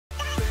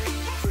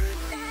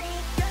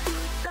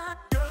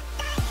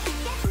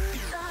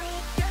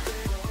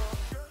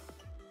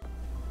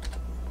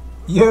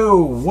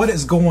Yo, what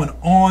is going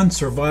on,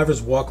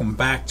 survivors? Welcome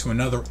back to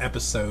another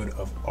episode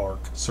of ARK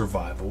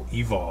Survival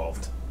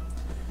Evolved.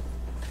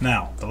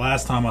 Now, the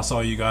last time I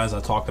saw you guys,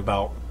 I talked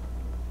about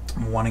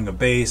wanting a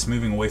base,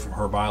 moving away from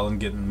Herb Island,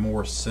 getting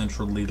more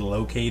centrally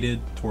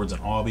located towards an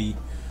obby.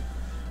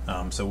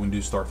 So when we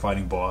do start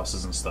fighting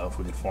bosses and stuff,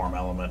 we could farm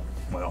element.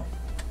 Well,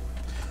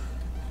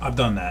 I've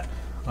done that.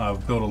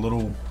 I've built a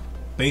little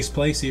base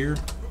place here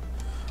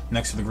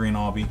next to the green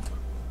obby.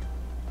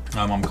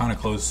 I'm kind of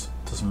close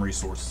to some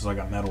resources. I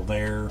got metal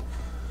there,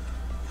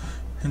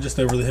 and just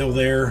over the hill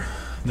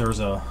there's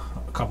a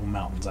couple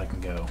mountains I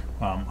can go.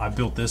 I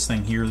built this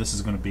thing here. This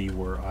is going to be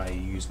where I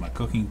use my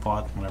cooking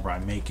pot whenever I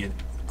make it,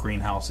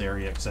 greenhouse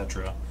area,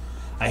 etc.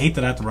 I hate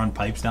that I have to run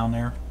pipes down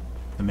there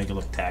to make it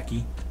look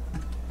tacky,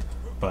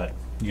 but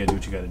you gotta do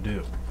what you gotta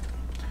do.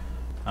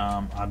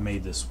 I've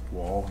made this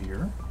wall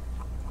here.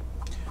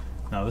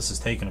 Now this has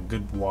taken a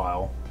good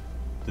while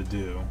to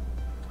do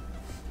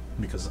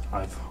because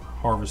I've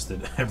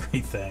harvested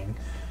everything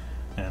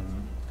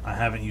and I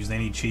haven't used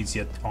any cheats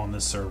yet on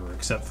this server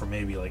except for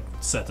maybe like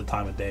set the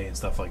time of day and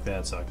stuff like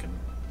that so I can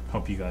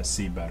help you guys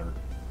see better.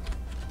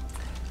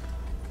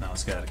 Now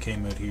it's got a K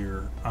mode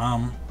here.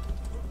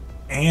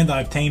 And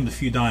I've tamed a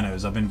few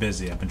dinos. I've been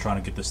busy. I've been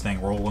trying to get this thing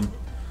rolling.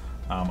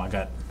 I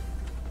got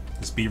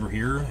this beaver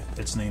here.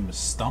 Its name is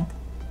Stump.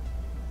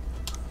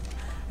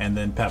 And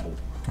then Pebble.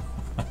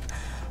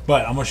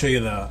 But I'm going to show you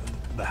the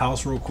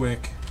house real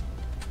quick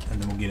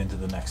and then we'll get into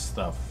the next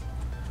stuff.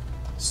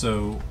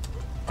 So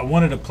I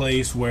wanted a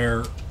place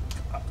where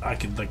I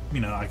could, like, you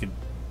know, I could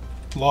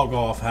log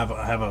off, have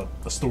a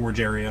storage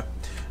area,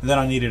 and then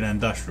I needed an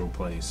industrial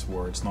place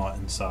where it's not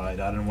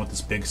inside. I didn't want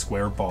this big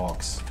square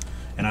box,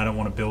 and I don't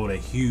want to build a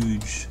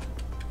huge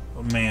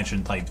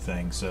mansion type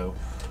thing. So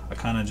I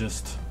kind of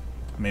just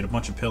made a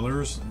bunch of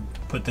pillars,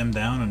 put them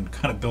down, and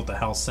kind of built the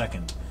house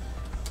second.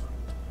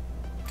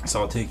 So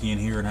I'll take you in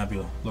here and have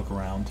you look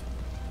around.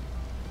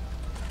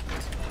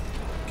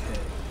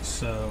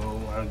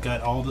 So I've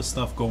got all the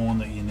stuff going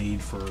that you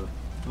need for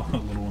a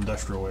little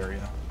industrial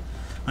area.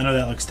 I know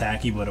that looks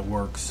tacky, but it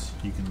works.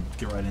 You can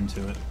get right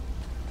into it.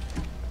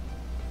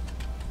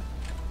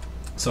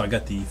 So I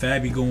got the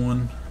Fabby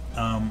going.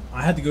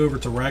 I had to go over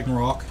to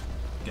Ragnarok.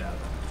 Yeah,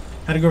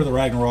 had to go to the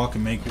Ragnarok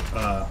and make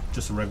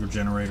just a regular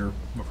generator,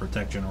 a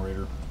protect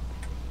generator.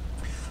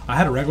 I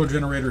had a regular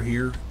generator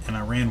here, and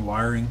I ran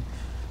wiring,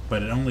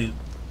 but it only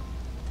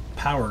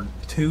powered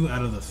 2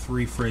 out of the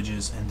 3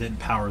 fridges and didn't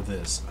power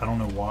this. I don't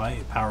know why.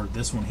 It powered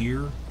this one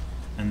here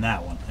and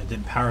that one. It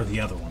didn't power the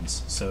other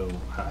ones,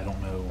 so I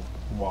don't know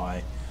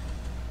why.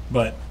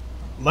 But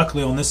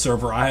luckily on this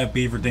server I have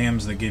beaver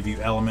dams that give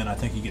you element. I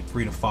think you get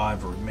 3 to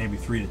 5 or maybe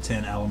 3 to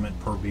 10 element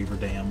per beaver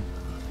dam.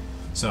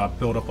 So I've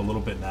built up a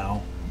little bit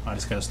now. I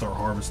just got to start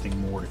harvesting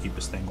more to keep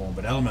this thing going.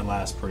 But element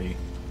lasts for a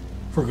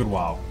good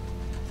while.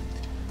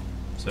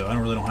 So I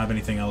don't have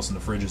anything else in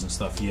the fridges and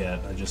stuff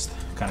yet. I just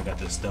kind of got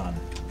this done.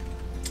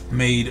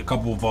 Made a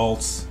couple of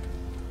vaults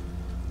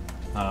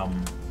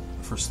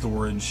for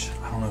storage.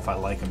 I don't know if I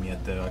like them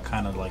yet though. I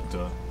kind of like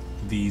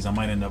these. I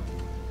might end up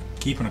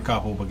keeping a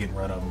couple but getting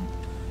rid of them.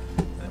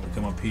 And then we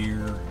come up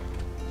here,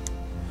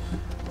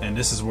 and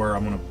this is where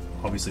I'm gonna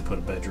obviously put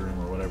a bedroom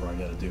or whatever I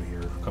got to do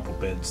here. A couple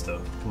beds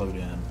to load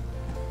in,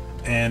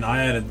 and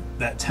I added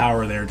that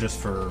tower there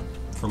just for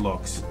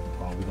looks.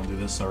 Oh, we gonna do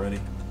this already?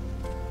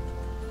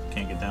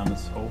 Can't get down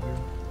this hole here.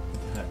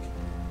 What the heck?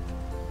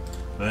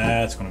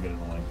 That's gonna get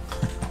annoying.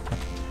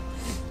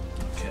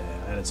 Okay,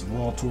 I added some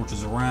wall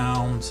torches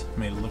around,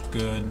 made it look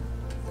good.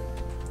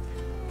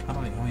 How do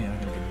I? Oh yeah, I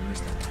gotta get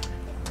this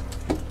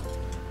thing.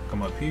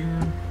 Come up here,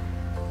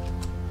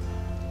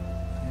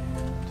 and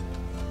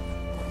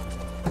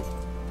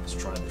let's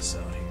try this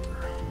out here.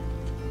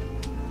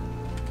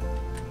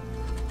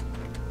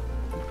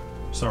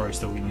 Sorry,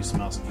 still getting used to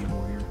mouse and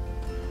keyboard here.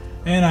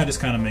 And I just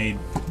kind of made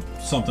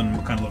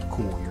something kind of look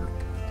cool here.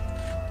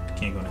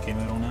 Can't go into K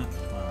mode on that.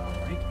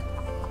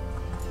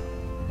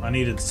 I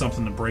needed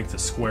something to break the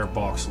square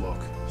box look,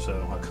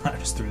 so I kind of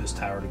just threw this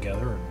tower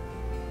together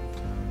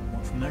and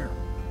went from there.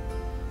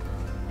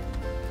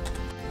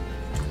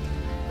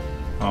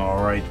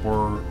 Alright,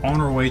 we're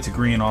on our way to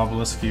Green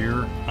Obelisk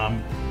here.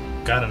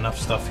 Got enough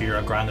stuff here.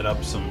 I grinded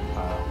up some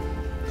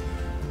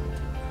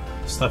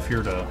stuff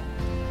here to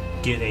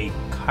get a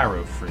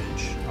Cairo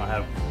fridge.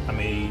 I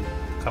made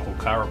a couple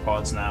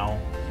chiropods now,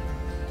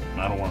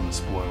 and I don't want them to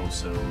spoil,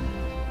 so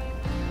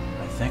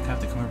I think I have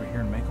to come over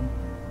here and make them.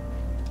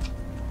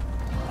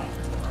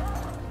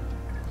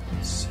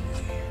 Let's see.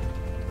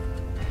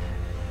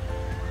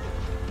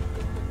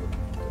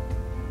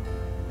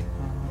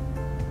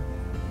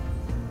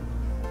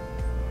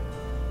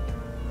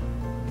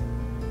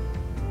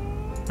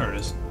 There it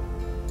is.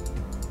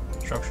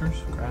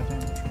 Structures,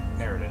 crafting.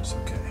 There it is.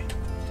 Okay.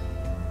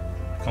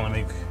 I can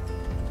only make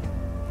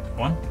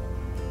one.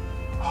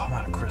 Oh, I'm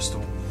out of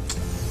crystal.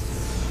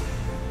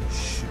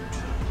 Shoot.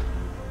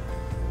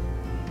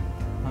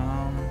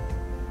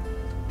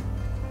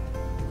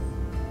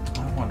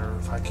 I wonder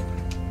if I can.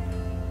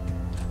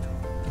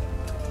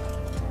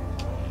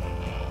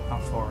 How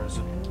far is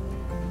it?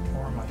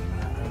 Or am am I even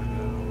at? I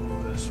go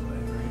this way,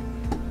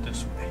 right?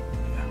 This way,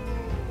 yeah.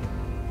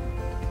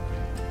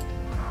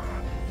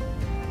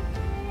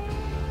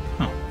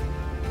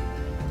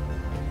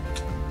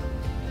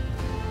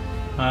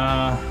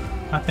 Huh.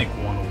 I think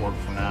one will work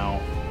for now.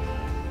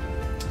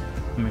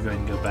 Let me go ahead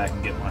and go back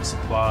and get my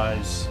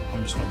supplies.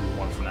 I'm just going to do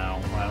one for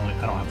now. I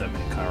don't have that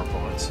many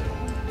chiropods.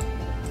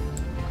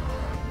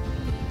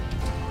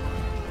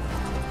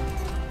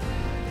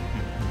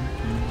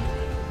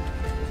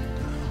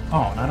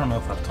 Oh, and I don't know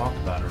if I've talked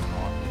about it or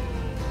not.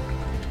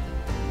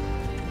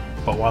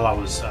 But while I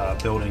was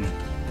building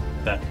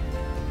that,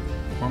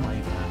 where am I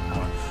even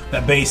at?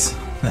 That base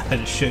that I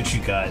just showed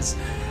you guys,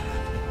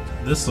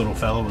 this little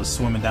fella was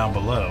swimming down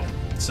below.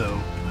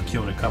 So I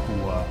killed a couple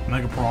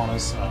mega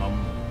piranhas,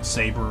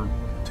 saber,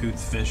 tooth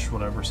fish,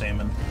 whatever,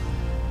 salmon,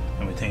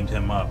 and we tamed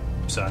him up.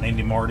 So I named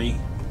him Marty.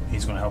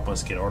 He's going to help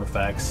us get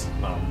artifacts.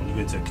 When you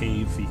get to a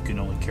cave, you can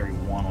only carry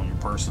one on your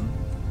person,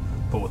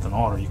 but with an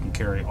otter, you can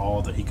carry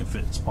all that he can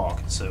fit in his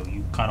pocket. So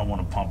you kind of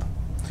want to pump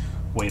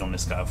weight on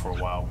this guy for a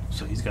while.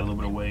 So he's got a little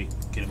bit of weight.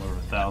 Get him over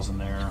 1,000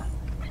 there.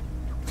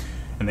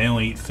 And they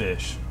only eat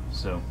fish,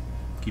 so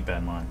keep that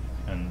in mind.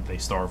 And they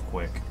starve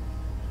quick.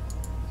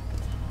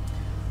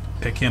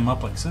 Pick him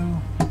up like so.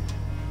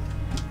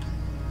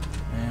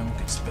 And we'll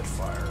get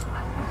Spitfire.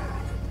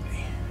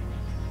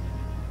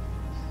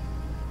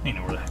 Ain't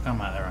know where the heck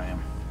I'm at. There I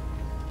am.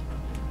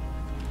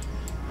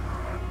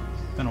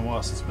 Been a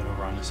while since I've been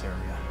over on this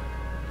area.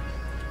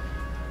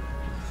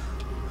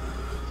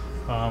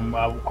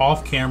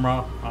 Off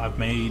camera, I've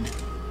made a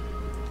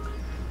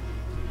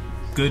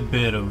good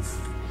bit of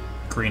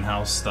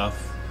greenhouse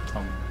stuff.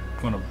 I'm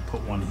going to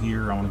put one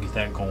here. I want to get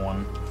that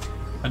going.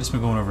 I've just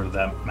been going over to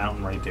that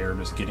mountain right there,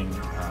 just getting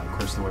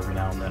crystal every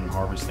now and then and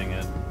harvesting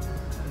it.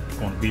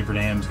 Going to beaver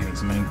dams, getting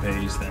some mining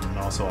paste, and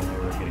also I'm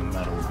over there getting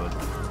metal. But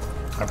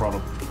I brought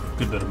a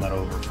good bit of metal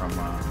over from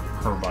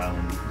Herb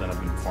Island that I've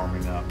been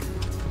farming up.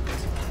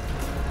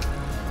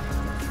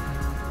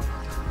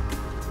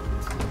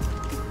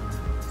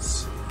 Let's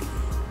see.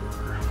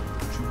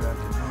 Put you back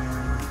in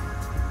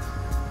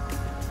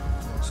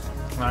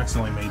there. I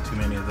accidentally made too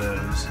many of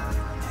those.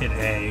 Hit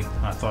A.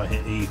 I thought I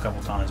hit E a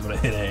couple times, but I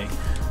hit A,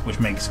 which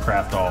makes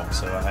craft all,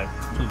 so I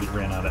completely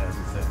ran out of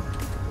everything.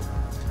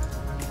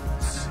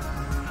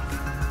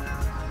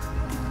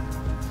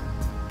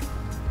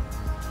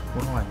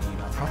 What do I need?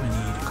 I probably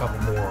need a couple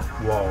more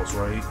walls,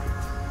 right?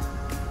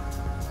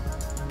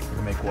 I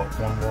can make, what,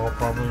 one wall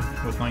probably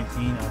with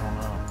 19? I don't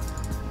know.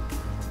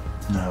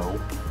 No.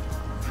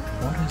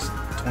 What is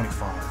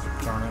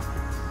 25? Darn it.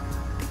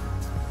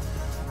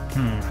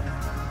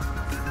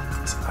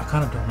 I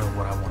kind of don't know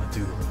what I want to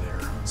do over there.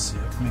 Let's see.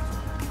 I can make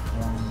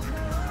one.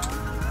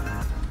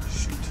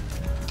 Shoot.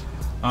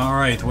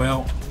 Alright,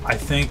 well, I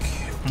think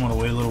I'm going to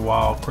wait a little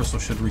while. Crystal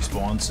should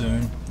respawn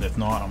soon. If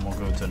not, I'm going to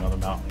go to another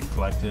mountain and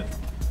collect it.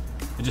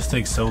 It just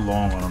takes so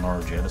long on an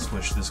RG. I just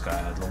wish this guy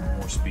had a little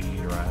more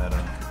speed, or I had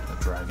a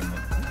dragon,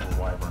 a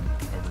wyvern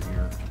over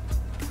here.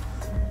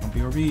 On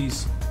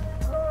BRBs.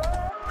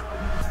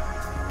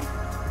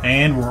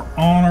 And we're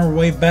on our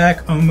way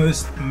back.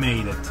 Almost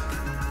made it.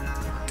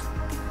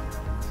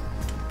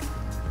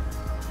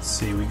 Let's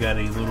see, we got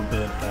a little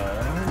bit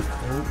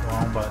of...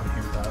 wrong button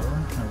here, Tyler.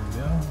 There we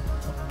go.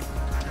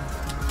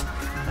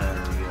 There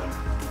we go.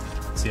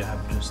 Let's see, I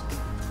have just...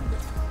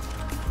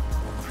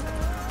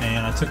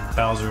 And I took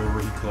Bowser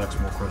over. He collects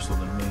more crystal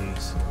than me,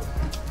 so...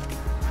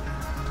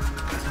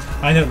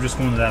 I ended up just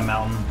going to that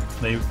mountain.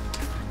 They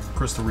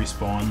crystal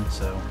respawn,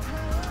 so...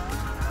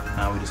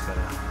 Now we just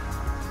gotta...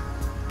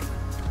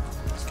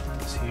 Let's get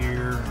this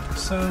here, like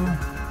so.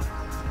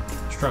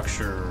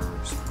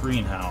 Structures.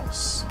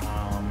 Greenhouse. I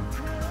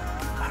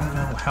don't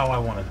know how I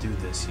want to do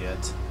this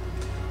yet.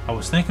 I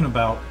was thinking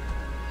about...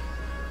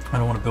 I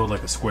don't want to build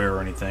like a square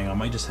or anything. I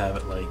might just have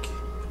it like...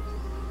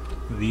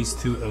 These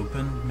two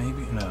open,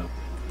 maybe? No.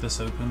 This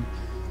open,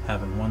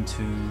 having 1,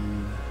 2,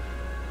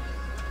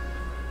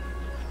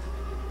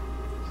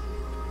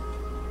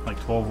 like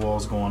 12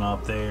 walls going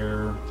up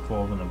there,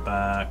 12 in the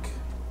back,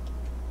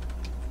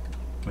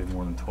 maybe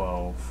more than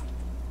 12,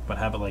 but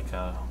have it like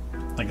a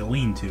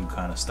lean-to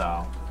kind of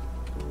style.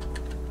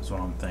 Is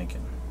what I'm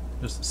thinking,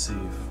 just to see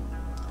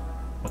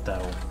what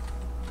that'll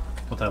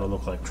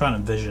look like. I'm trying to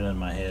envision it in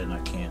my head, and I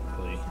can't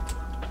really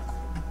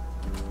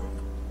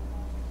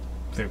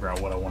figure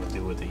out what I want to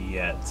do with it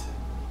yet.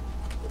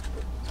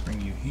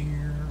 Bring you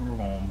here. We're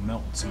gonna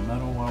melt some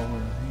metal while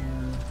we're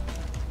here.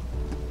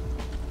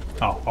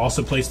 I'll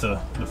also place the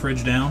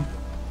fridge down,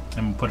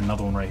 and we'll put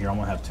another one right here. I'm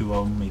gonna have 2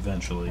 of them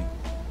eventually.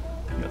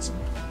 Got some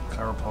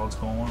chiropods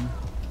going,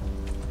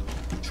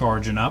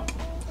 charging up.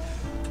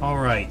 All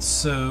right,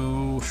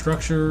 so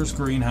structures,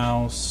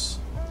 greenhouse.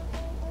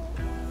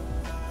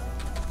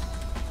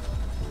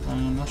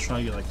 I'm not sure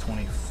I get like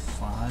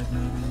 25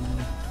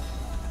 maybe,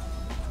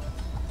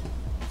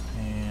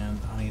 and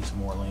I need some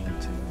more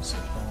lean-to. So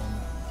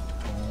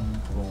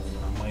I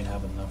might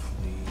have enough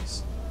of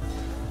these.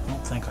 I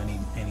don't think I need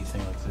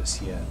anything like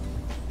this yet.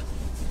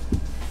 I'm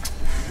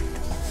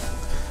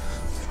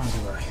trying to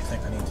do what I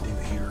think I need to do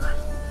here.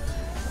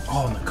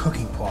 Oh, and the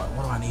cooking pot.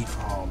 What do I need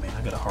for? Oh man,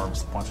 I gotta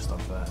harvest a bunch of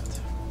stuff for that.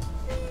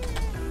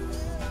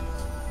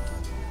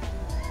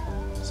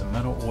 So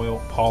metal,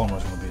 oil,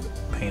 polymer's gonna be the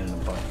pain in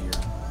the butt here,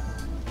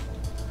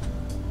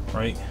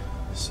 right?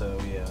 So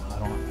yeah, I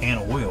don't, and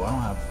oil. I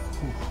don't have.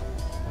 Whew.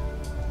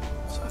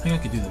 So I think I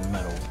could do the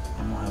metal.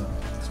 I don't have.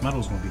 This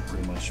metal's gonna be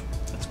pretty much.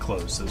 It's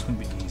close, so it's gonna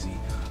be easy.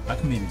 I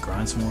can maybe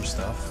grind some more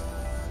stuff.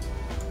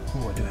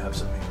 Oh, I do have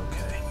some here.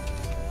 Okay.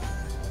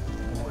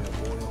 Oil.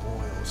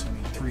 So I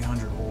need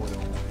 300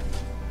 oil.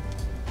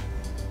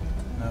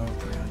 No,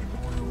 300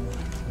 oil.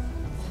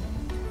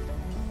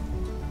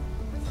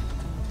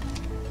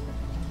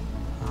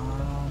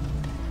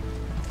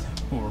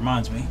 Oh, it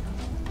reminds me.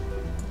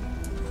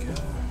 There we go.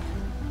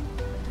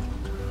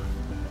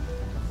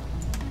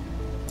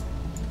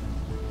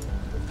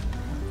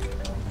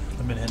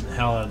 I've been hitting the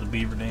hell out of the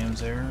beaver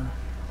dams there.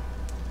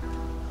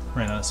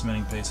 Ran out of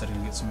cementing paste. I need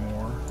to get some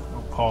more.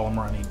 Oh,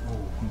 polymer.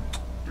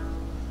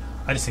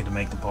 I just need to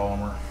make the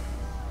polymer.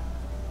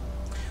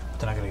 But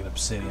then I gotta get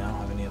obsidian. I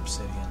don't have any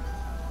obsidian.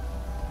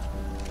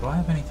 Do I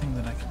have anything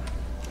that I can?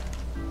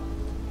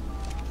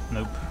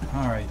 Nope.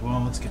 Alright,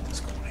 well, let's get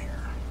this going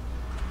here.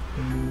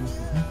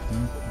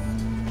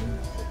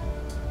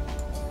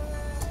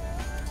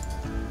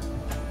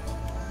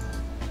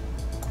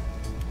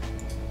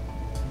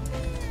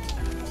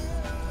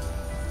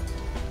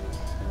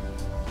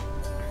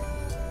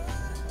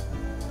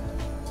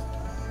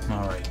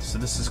 Alright, so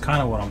this is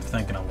kind of what I'm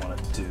thinking I want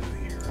to do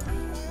here.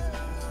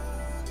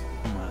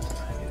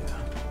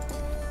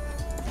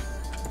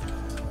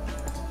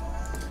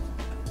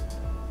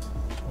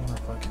 I wonder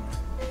if I can.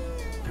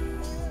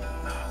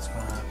 It's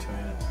going to have to,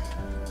 ain't it?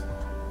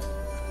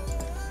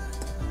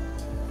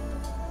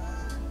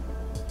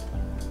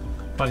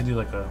 If I can do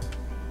like a.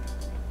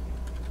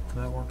 Does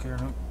that work here?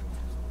 Nope.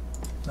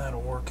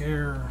 That'll work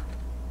here.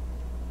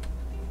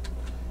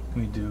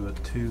 Can we do a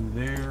 2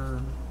 there?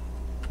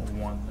 Or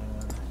 1 there?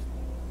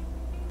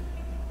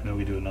 And then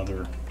we do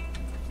another.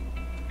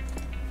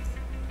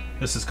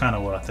 This is kind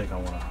of what I think I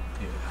want to.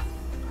 Yeah.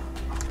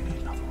 Oh, we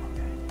need another one.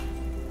 Okay.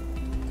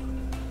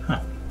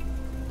 Huh.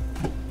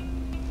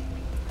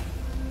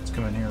 Let's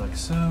come in here like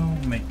so.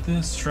 Make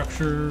this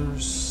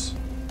structures.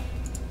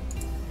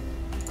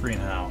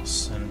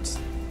 Greenhouse. And it's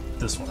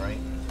this one, right?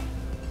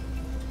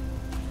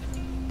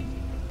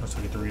 First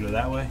we get to read it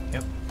that way.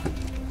 Yep.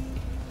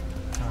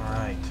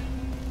 Alright.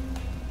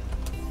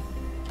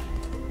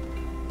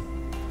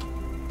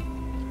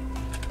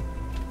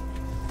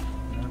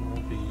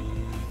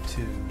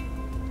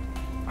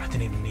 I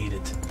didn't even need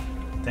it.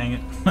 Dang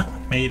it.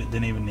 Made it,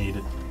 didn't even need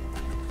it.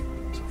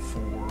 So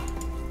 4.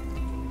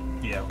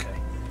 Yeah, okay.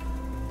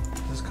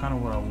 This is kind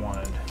of what I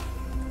wanted.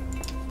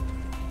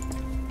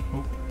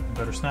 Oh,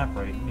 better snap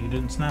right. You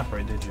didn't snap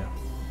right, did you?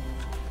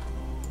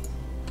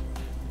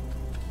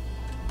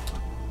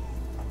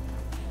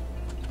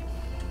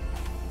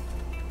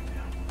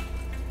 Yeah.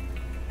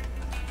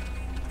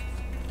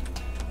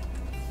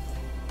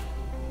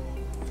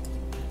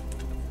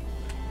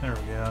 There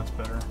we go, that's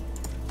better.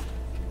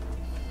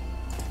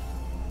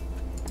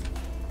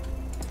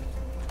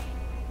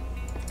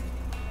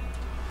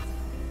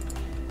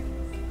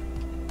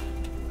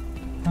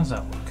 How's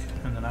that look?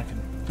 And then I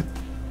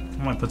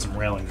might put some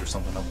railings or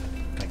something up,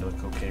 make it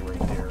look okay right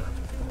there.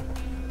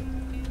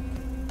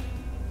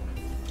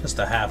 Just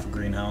a half a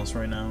greenhouse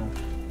right now.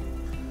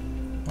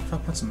 What if I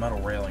put some metal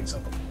railings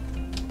up?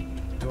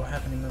 Do I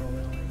have any metal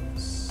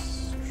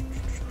railings?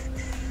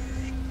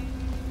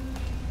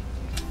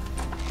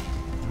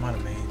 I might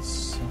have made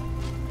some.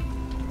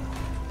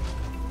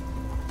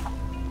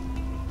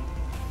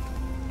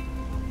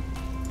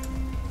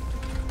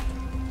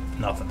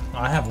 Nothing.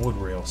 I have wood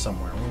rails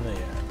somewhere. Where are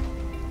they at?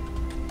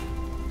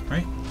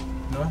 Right?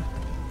 No?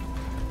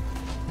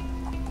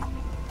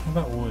 What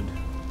about wood?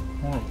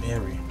 More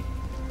area.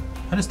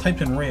 I just typed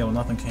in rail and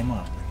nothing came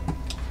up.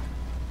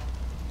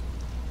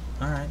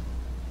 Alright.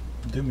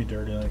 Do me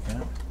dirty like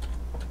that.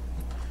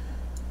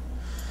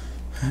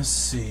 Let's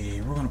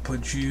see. We're going to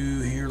put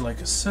you here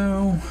like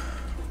so.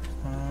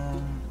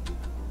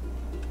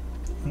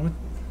 What?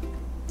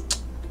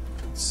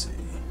 Let's see.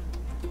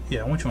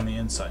 Yeah, I want you on the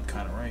inside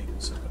kind of, right?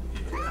 So,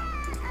 yeah.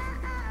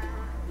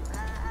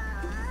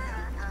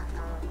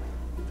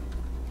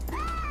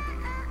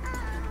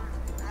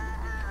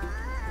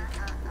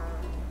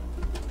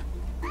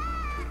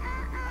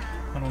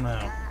 I don't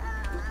know.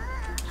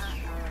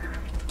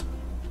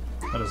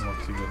 That doesn't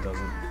look too good, does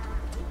it?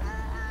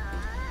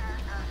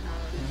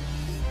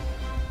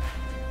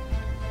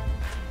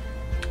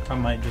 I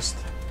might just...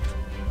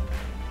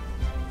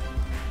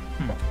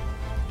 I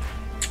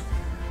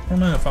don't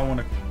know if I want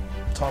to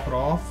top it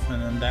off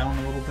and then down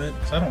a little bit,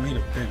 because I don't need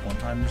a big one.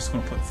 I'm just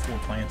going to put 4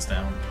 plants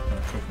down in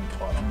a cooking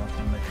pot. I'm not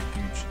going to make it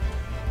huge.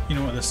 You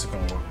know what? This is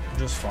going to work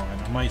just fine.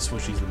 I might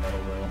switch these to metal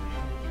though.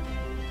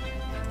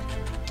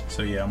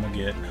 So yeah, I'm going to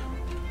get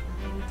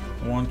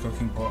one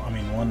cooking pot,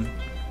 one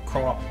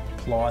crop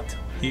plot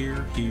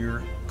here,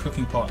 here,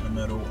 cooking pot in the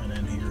middle, and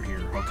then here,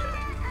 here. Okay.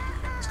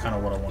 That's kind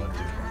of what I want to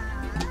do.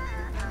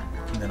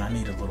 And then I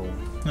need a little,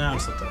 nah,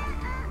 just let the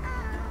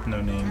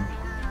no name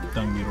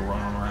dung beetle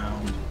running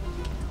around.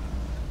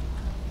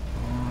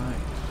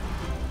 Alright.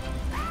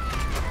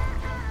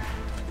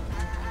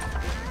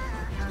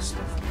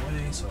 Stuff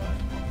away so I'm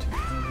not too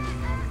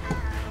heavy.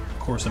 Of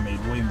course, I made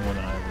way more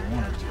than I ever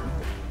wanted to.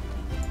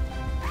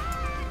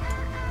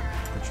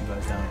 Put you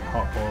guys down in the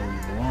hot bar where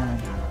you belong.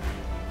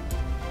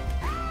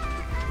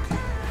 Okay,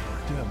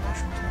 I do have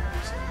mushrooms now.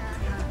 So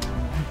okay,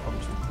 I'm probably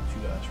just gonna put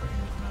you guys right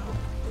here for now.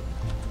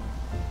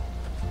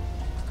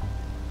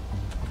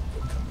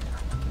 Come here,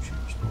 put you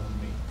just below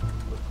me.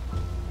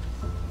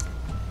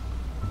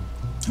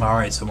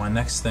 Alright, so my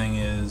next thing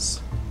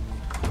is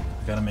I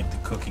gotta make the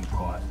cooking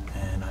pot,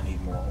 and I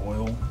need more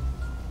oil.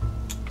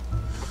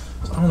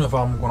 So I don't know if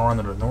I'm going around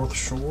to the North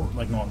Shore,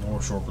 like not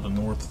North Shore, but the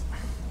north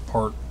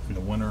part in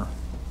the winter.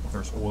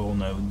 There's oil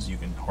nodes you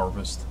can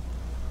harvest,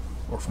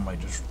 or if I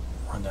might just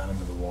run down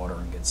into the water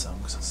and get some,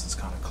 because it's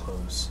kind of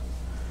close.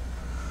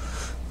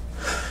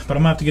 But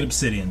I'm gonna have to get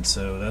obsidian,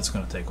 so that's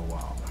gonna take a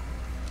while.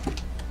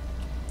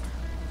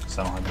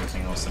 So I don't have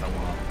anything else that I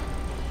want to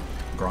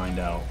grind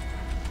out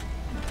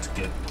to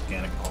get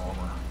organic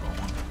polymer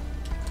going.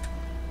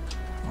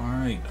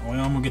 Alright,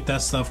 well I'm gonna get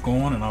that stuff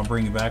going, and I'll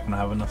bring you back when I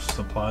have enough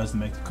supplies to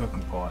make the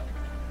cooking pot.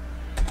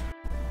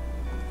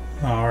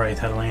 Alright,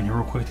 had to land here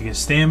real quick to get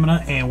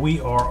stamina, and we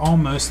are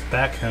almost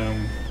back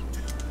home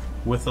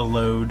with a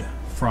load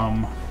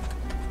from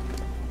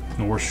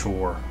North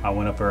Shore. I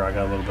went up there, I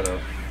got a little bit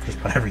of just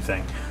about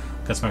everything.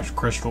 Got some extra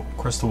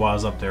crystal while I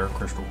was up there,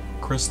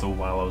 crystal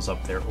while I was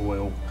up there,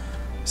 oil.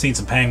 Seen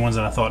some penguins,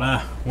 and I thought,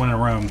 when in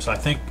Rome, so I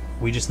think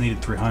we just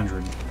needed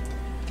 300.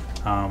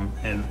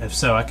 And if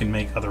so, I can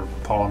make other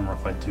polymer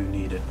if I do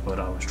need it, but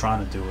I was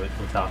trying to do it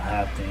without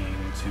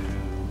having to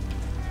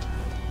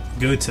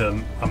go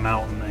to a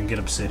mountain and get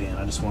obsidian.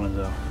 I just wanted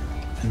to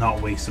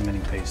not waste so many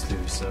paste too.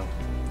 So,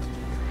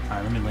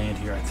 alright, let me land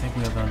here. I think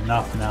we have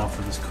enough now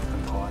for this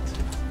cooking pot.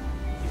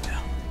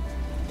 Yeah.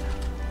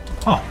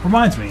 Oh,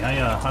 reminds me,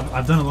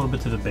 I've done a little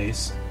bit to the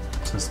base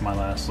since my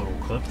last little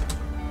clip.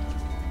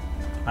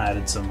 I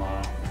added some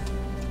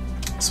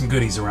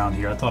goodies around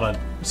here. I thought I'd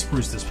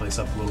spruce this place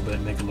up a little bit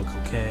and make it look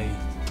okay.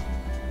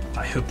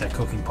 I hope that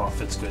cooking pot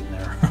fits good in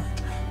there.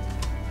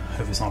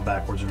 If it's not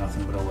backwards or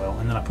nothing, but oh well.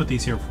 And then I put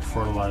these here for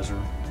fertilizer.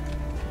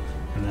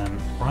 And then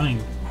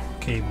running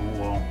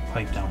cable,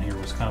 pipe down here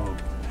was kind of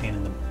a pain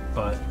in the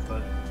butt,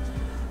 but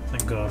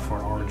thank God for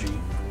an RG.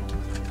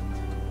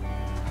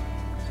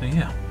 So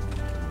yeah,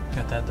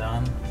 got that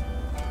done.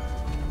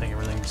 I think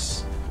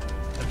everything's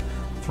at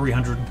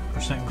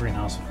 300%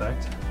 greenhouse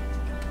effect.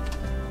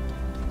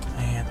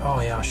 And oh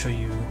yeah, I'll show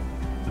you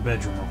the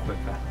bedroom real quick.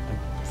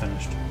 I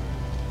finished.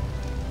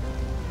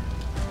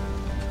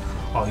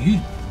 Oh,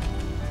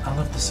 I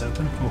left this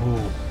open?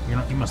 Oh,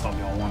 you must not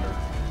be on wonder.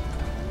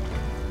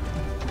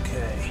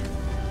 Okay.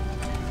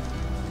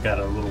 Got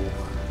a little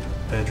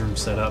bedroom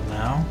set up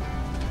now.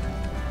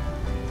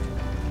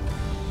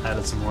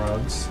 Added some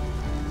rugs.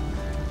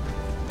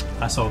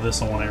 I saw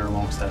this on one of Aaron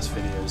Longstaff's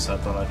videos, so I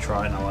thought I'd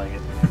try it, and I like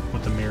it.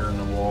 With the mirror and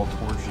the wall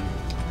torsion,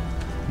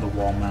 the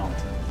wall mount.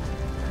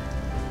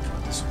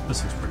 This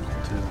looks pretty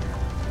cool too.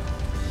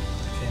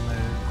 Okay,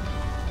 mode.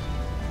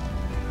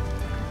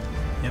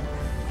 Yep.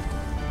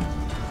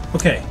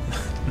 Okay,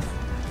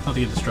 not to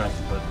get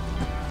distracted, but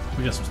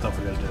we got some stuff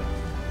we gotta do.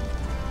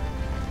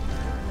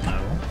 No, I'm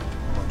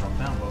gonna jump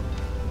down, bud.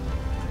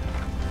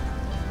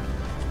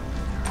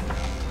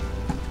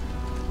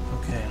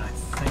 Okay, and I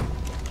think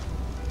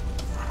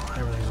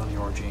everything's on the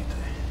RG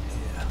today.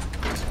 Yeah.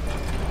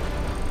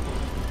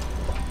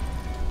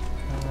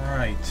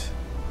 Alright,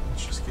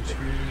 let's just get you.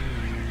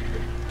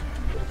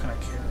 What can I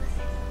carry?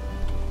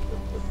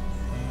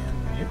 And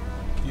yep,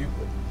 you.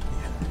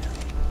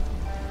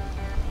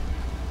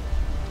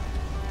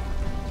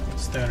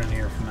 Stone in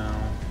here for now.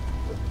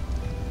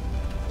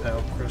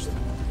 Pale crystal.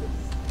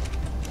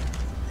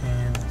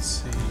 And let's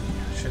see,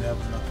 I should have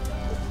enough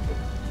now.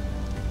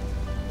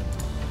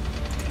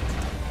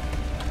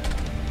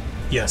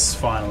 Yes,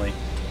 finally.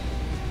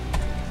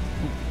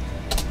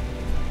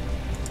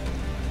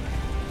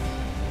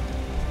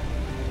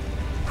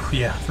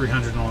 Yeah,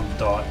 300 on the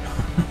dot.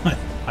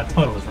 I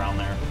thought it was around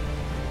there.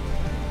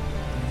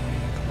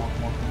 Come on,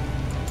 come on, come on.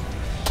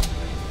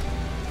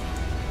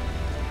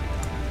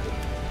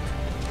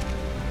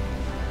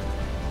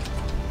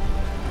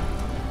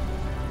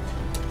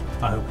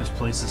 I hope this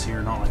place is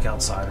here, not like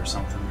outside or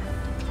something.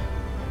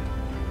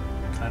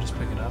 Can I just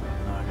pick it up?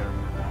 No, I gotta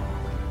move it out.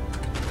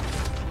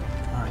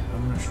 Alright,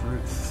 bonus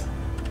roof.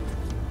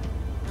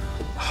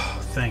 Oh,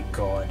 thank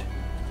God.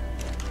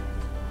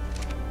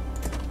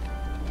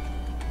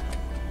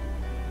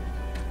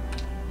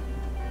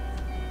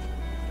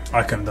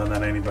 I couldn't have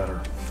done that any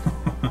better.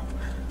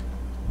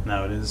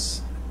 Now it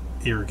is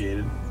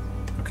irrigated.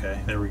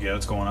 Okay, there we go,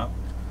 it's going up.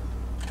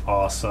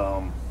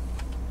 Awesome.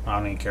 I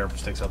don't even care if it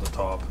sticks out the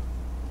top.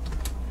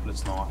 But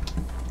it's not.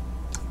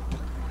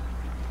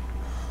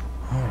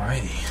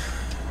 Alrighty.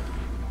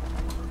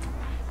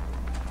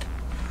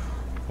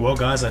 Well,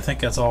 guys, I think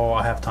that's all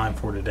I have time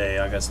for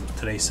today.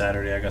 Today's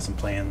Saturday. I got some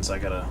plans. I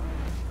gotta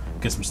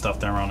get some stuff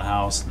done around the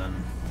house, and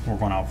then we're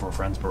going out for a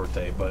friend's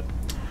birthday. But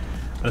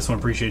I just want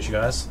to appreciate you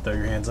guys. Throw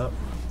your hands up.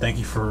 Thank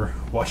you for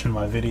watching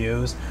my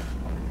videos.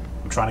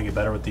 I'm trying to get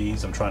better with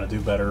these. I'm trying to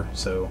do better.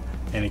 So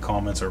any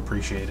comments are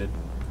appreciated.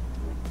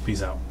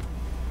 Peace out.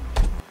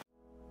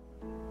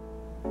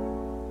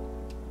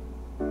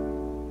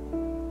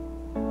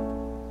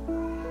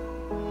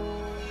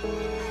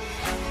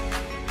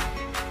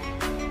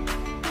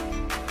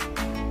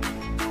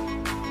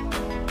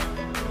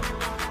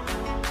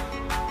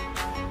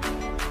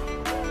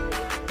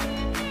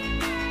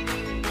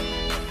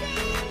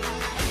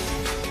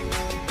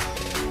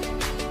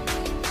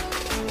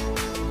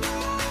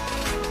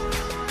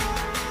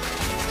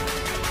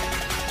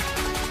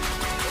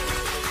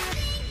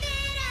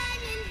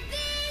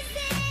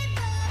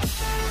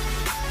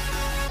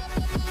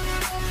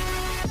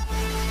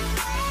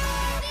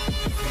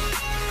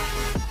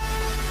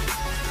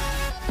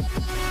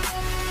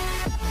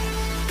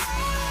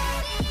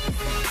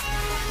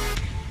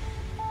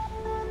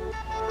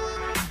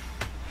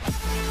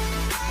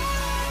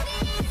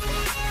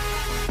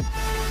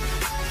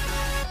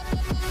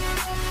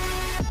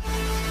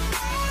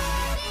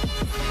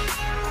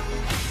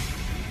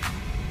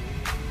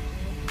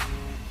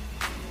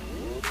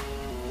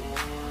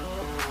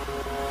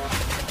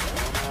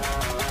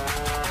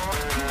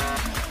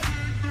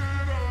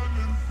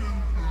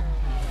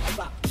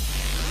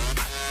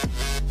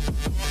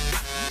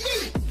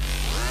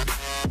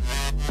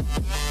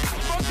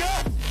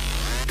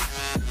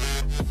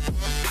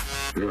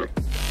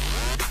 Yeah.